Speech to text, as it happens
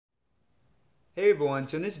Hey everyone,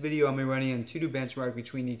 so in this video I'm going to be running an AnTuTu benchmark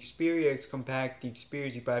between the Xperia X Compact, the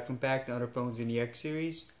Xperia Z5 Compact, and other phones in the X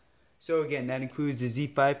series. So again, that includes the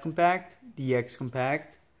Z5 Compact, the X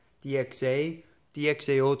Compact, the XA, the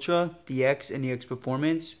XA Ultra, the X, and the X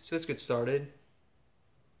Performance. So let's get started.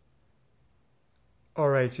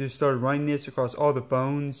 Alright, so just started running this across all the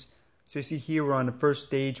phones. So you see here we're on the first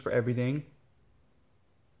stage for everything.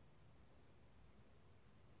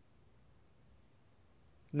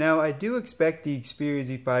 Now, I do expect the Xperia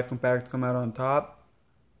Z5 Compact to come out on top.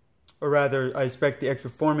 Or rather, I expect the X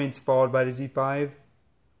Performance followed by the Z5.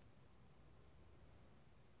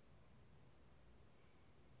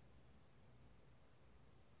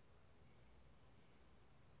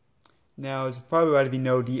 Now, as probably already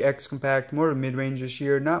know, the X Compact, more of a mid-range this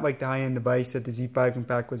year. Not like the high-end device that the Z5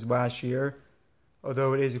 Compact was last year.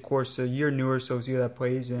 Although it is, of course, a year newer, so we'll see how that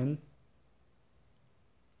plays in.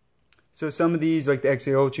 So some of these, like the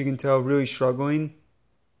XA Ultra, you can tell, really struggling.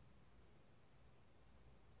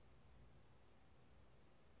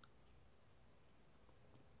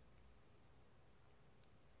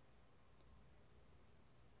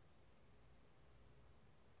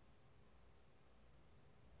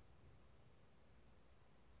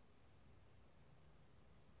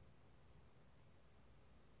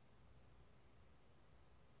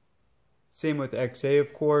 Same with the XA,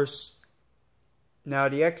 of course. Now,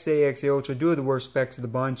 the XA, XA Ultra do have the worst specs of the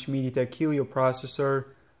bunch. MediaTek Helio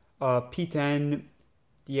processor, P10.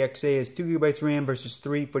 The XA is 2GB RAM versus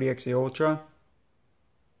 3 for the XA Ultra.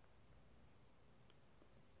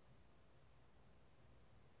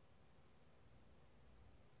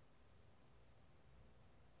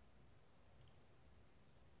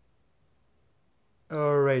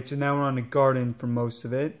 Alright, so now we're on the Garden for most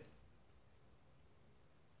of it.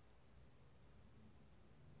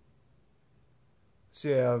 So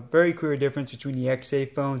yeah, very clear difference between the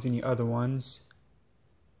XA phones and the other ones.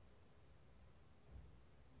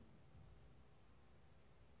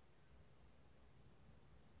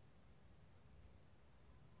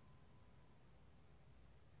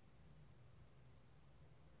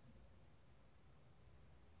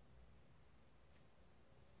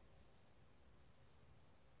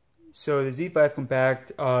 So the Z5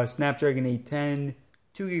 Compact, Snapdragon 810,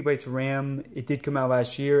 2GB of RAM. It did come out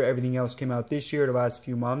last year. Everything else came out this year, the last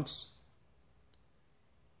few months.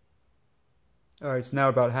 Alright, so now we're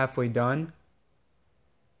about halfway done.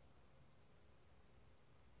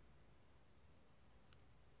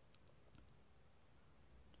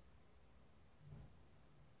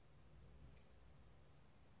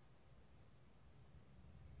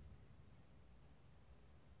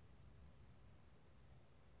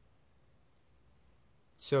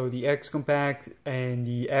 So the X Compact and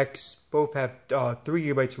the X both have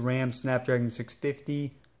 3GB of RAM, Snapdragon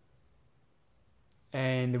 650.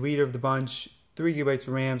 And the leader of the bunch, 3GB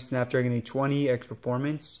of RAM, Snapdragon 820, X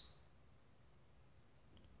Performance.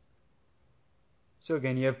 So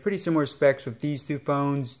again, you have pretty similar specs with these two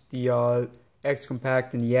phones, the X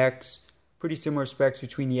Compact and the X. Pretty similar specs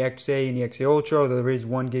between the XA and the XA Ultra, although there is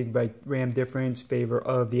 1GB RAM difference in favor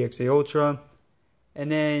of the XA Ultra. And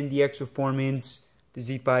then the X Performance, the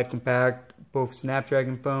Z5 Compact, both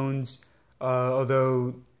Snapdragon phones,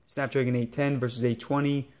 although Snapdragon 810 versus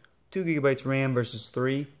 820, 2GB RAM versus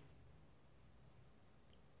 3.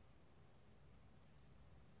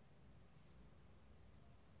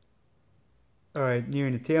 Alright,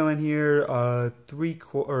 nearing the tail end here,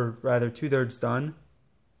 2/3 done.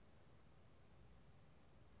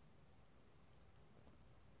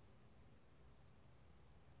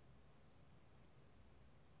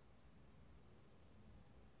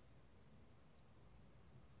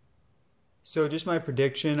 So just my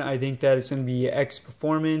prediction, I think that it's going to be X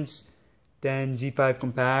Performance, then Z5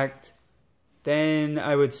 Compact, then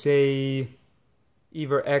I would say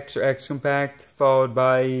either X or X Compact, followed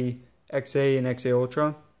by XA and XA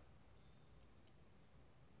Ultra.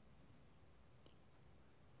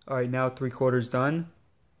 Alright, now 3/4 done.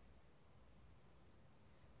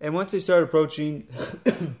 And once they start approaching,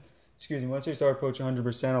 once they start approaching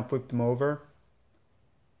 100%, I'll flip them over.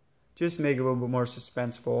 Just to make it a little bit more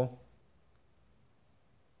suspenseful.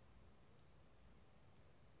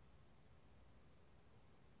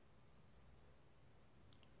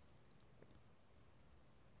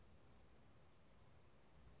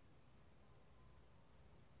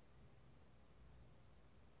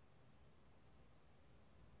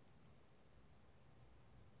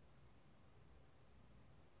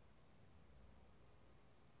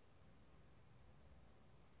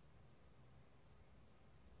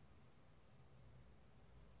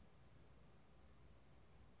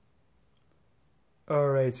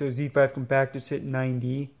 Alright, so Z5 Compact just hit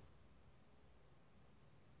 90.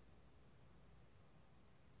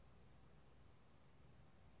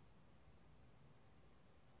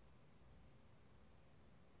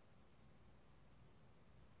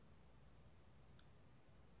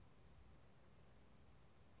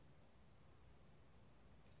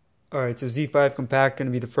 Alright, so Z5 Compact going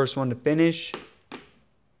to be the first one to finish.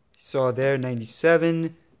 Saw there,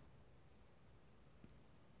 97.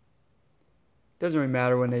 Doesn't really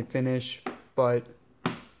matter when they finish, but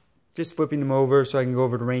just flipping them over so I can go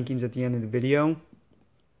over the rankings at the end of the video.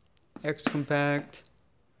 X Compact,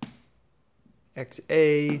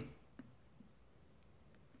 XA,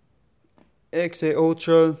 XA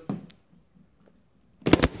Ultra,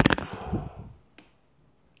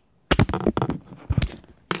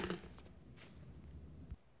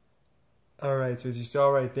 alright, so as you saw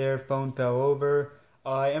right there, phone fell over.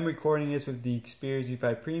 I am recording this with the Xperia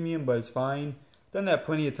Z5 Premium, but it's fine. Done that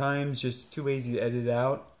plenty of times, just too lazy to edit it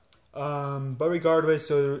out. But regardless,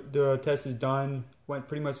 so the test is done. Went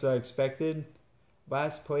pretty much as I expected.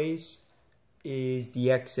 Last place is the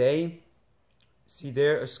XA. See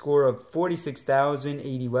there, a score of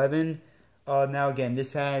 46,811. Now again,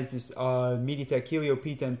 this has this MediaTek Helio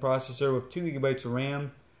P10 processor with 2 GB of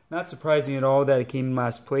RAM. Not surprising at all that it came in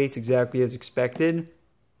last place, exactly as expected.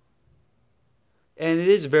 And it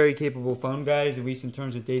is a very capable phone, guys, at least in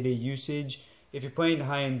terms of day-to-day usage. If you're playing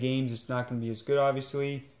high-end games, it's not going to be as good,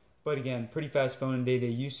 obviously. But again, pretty fast phone in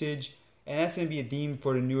day-to-day usage. And that's going to be a theme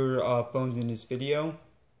for the newer phones in this video.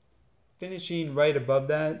 Finishing right above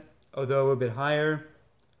that, although a little bit higher,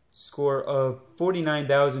 score of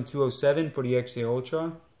 49,207 for the XA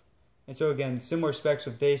Ultra. And so again, similar specs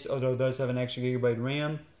of this, although it does have an extra gigabyte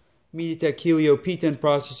RAM. MediaTek Helio P10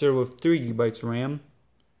 processor with 3 GB RAM.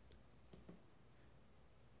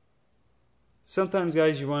 Sometimes,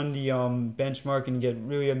 guys, you run the benchmark and get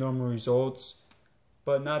really abnormal results,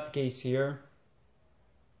 but not the case here.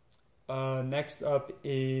 Next up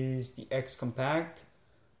is the X Compact.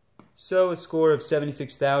 So a score of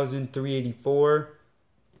 76,384.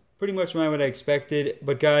 Pretty much around what I expected,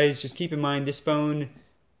 but guys, just keep in mind this phone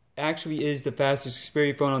actually is the fastest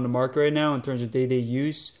Xperia phone on the market right now in terms of day-to-day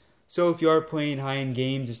use. So if you are playing high-end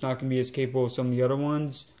games, it's not going to be as capable as some of the other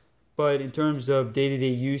ones. But in terms of day-to-day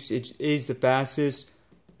use, it is the fastest.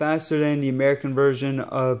 Faster than the American version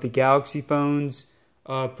of the Galaxy phones.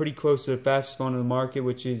 Pretty close to the fastest phone on the market,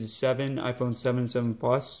 which is a 7, iPhone 7 and 7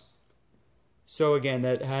 Plus. So again,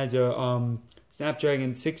 that has a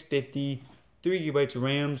Snapdragon 650, 3 GB of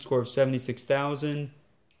RAM, score of 76,000.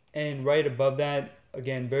 And right above that,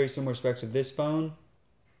 again, very similar specs of this phone,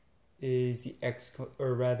 is the X,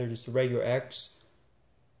 or rather just the regular X.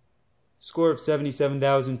 Score of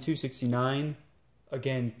 77,269.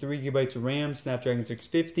 Again, 3 GB of RAM, Snapdragon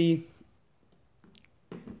 650.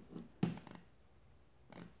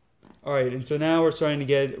 Alright, and so now we're starting to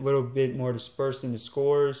get a little bit more dispersed in the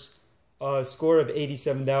scores. Score of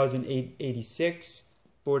 87,886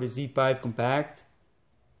 for the Z5 Compact.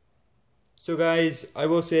 So guys, I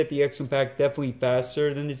will say that the X Compact definitely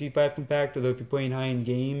faster than the Z5 Compact, although if you're playing high-end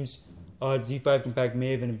games, the Z5 Compact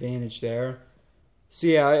may have an advantage there. So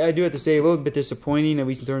yeah, I do have to say a little bit disappointing, at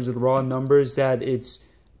least in terms of the raw numbers, that it's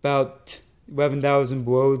about 11,000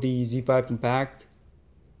 below the Z5 Compact.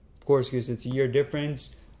 Of course, because it's a year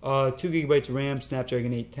difference. 2 GB of RAM,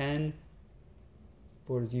 Snapdragon 810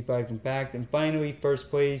 for the Z5 Compact. And finally, first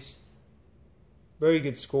place, very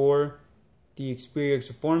good score, the Xperia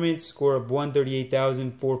Peformance, score of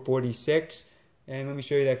 138,446. And let me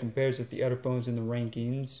show you that compares with the other phones in the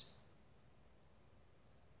rankings.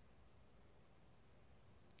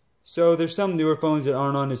 So there's some newer phones that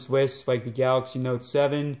aren't on this list, like the Galaxy Note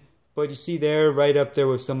 7, but you see there, right up there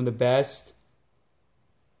with some of the best.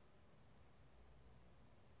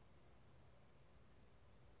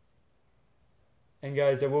 And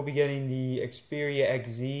guys, I will be getting the Xperia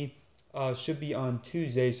XZ, should be on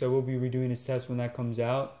Tuesday, so I will be redoing this test when that comes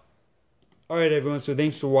out. Alright everyone, so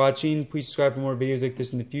thanks for watching. Please subscribe for more videos like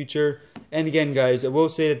this in the future. And again guys, I will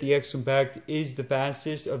say that the X Compact is the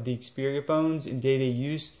fastest of the Xperia phones in day-to-day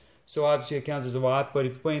use. So obviously it counts as a lot, but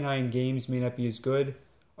if you're playing high-end games, it may not be as good.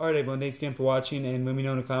 Alright everyone, thanks again for watching, and let me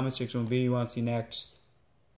know in the comment section what video you want to see next.